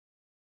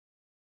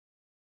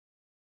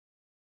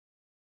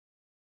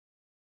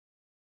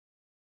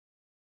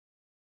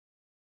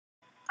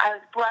I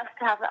was blessed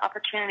to have the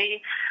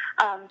opportunity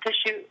to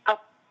shoot a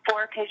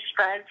 4-page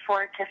spread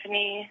for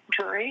Tiffany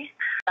Jewelry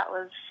that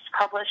was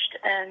published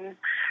in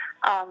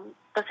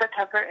the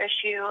September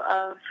issue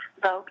of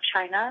Vogue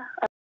China.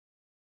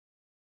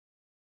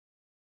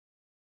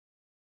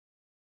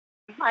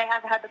 I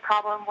have had the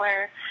problem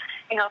where,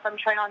 if I'm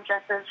trying on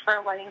dresses for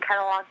a wedding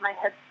catalog, my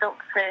hips don't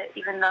fit,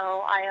 even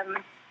though I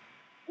am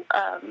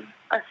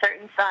a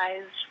certain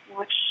size,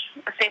 which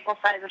a sample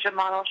size which a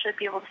model should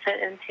be able to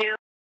fit into.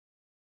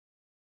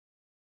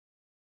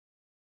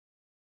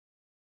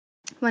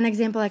 One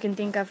example I can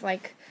think of,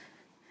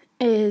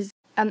 is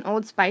an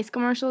Old Spice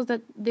commercials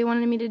that they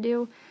wanted me to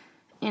do.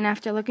 And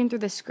after looking through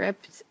the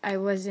script, I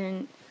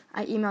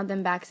emailed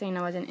them back saying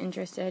I wasn't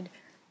interested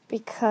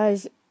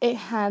because it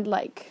had,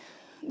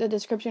 the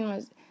description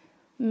was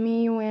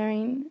me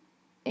wearing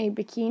a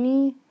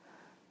bikini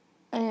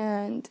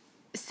and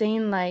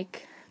saying,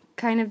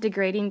 kind of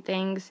degrading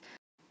things.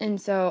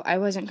 And so I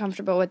wasn't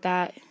comfortable with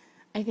that.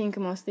 I think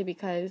mostly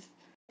because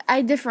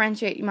I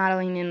differentiate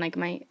modeling in,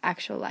 my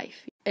actual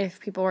life. If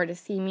people were to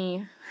see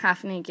me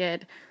half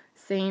naked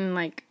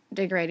saying,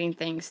 degrading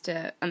things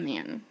to a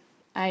man,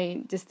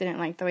 I just didn't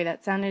like the way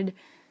that sounded.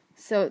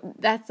 So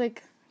that's,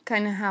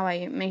 kind of how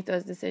I make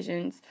those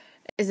decisions.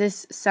 Is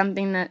this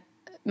something that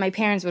my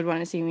parents would want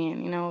to see me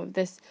in?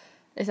 This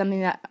is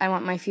something that I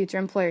want my future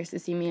employers to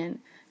see me in.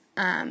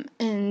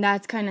 And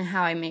that's kind of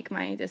how I make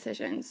my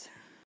decisions.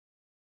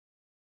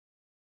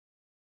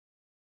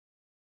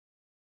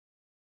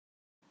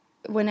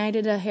 When I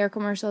did a hair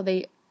commercial,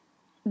 they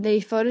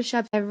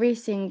photoshopped every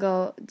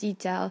single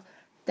detail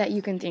that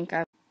you can think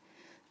of.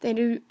 They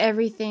do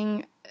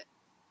everything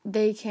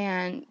they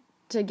can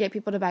to get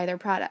people to buy their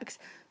products.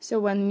 So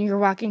when you're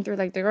walking through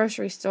the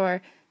grocery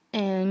store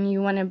and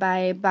you want to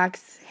buy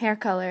box hair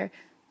color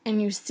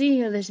and you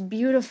see this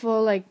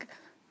beautiful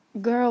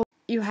girl,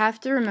 you have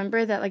to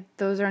remember that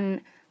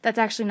that's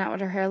actually not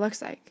what her hair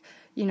looks like.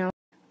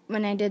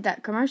 When I did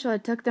that commercial,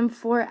 it took them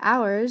 4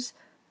 hours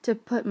to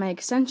put my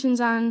extensions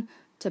on,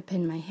 to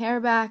pin my hair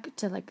back,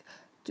 to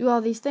do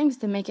all these things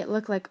to make it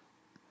look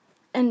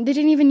and they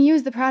didn't even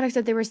use the products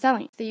that they were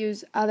selling. They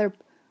use other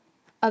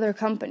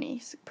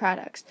companies'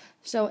 products.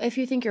 So if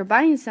you think you're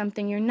buying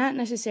something, you're not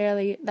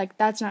necessarily,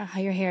 that's not how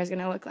your hair is going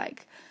to look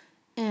like.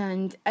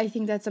 And I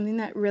think that's something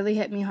that really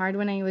hit me hard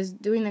when I was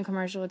doing the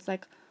commercial. It's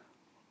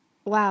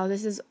wow,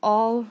 this is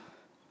all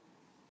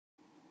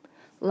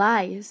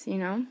lies,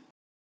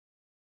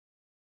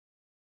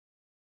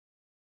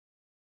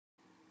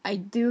 I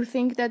do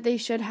think that they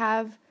should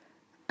have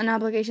an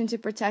obligation to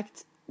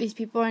protect these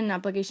people and an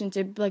obligation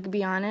to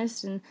be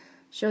honest and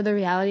show the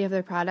reality of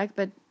their product,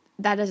 but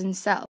that doesn't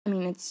sell.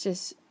 It's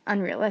just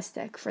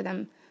unrealistic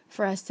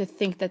for us to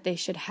think that they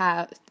should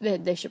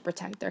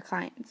protect their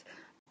clients,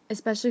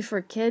 especially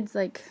for kids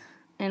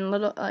and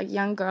little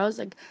young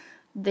girls.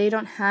 They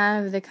don't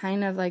have the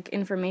kind of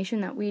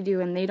information that we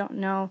do, and they don't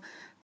know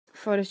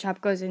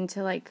Photoshop goes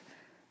into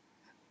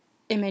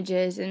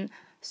images, and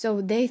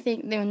so they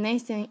think that when they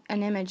see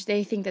an image,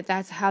 they think that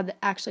that's how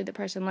actually the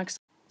person looks.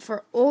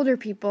 For older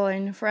people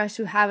and for us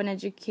who have an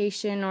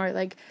education or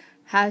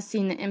has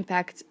seen the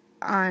impact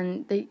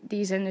on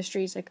these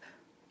industries,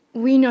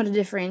 we know to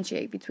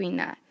differentiate between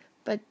that,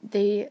 but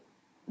they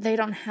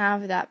don't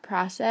have that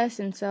process,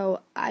 and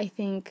so I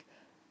think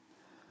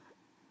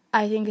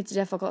it's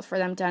difficult for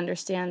them to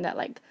understand that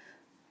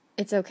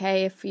it's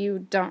okay if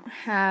you don't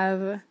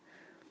have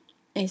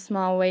a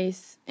small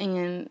waist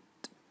and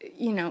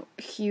a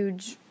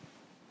huge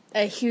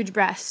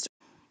breast.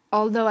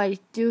 Although I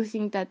do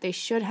think that they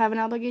should have an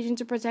obligation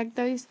to protect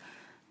those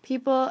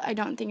people, I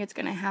don't think it's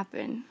going to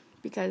happen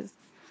because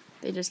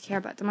they just care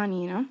about the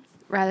money,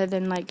 rather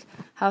than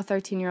how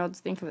 13-year-olds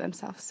think of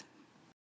themselves.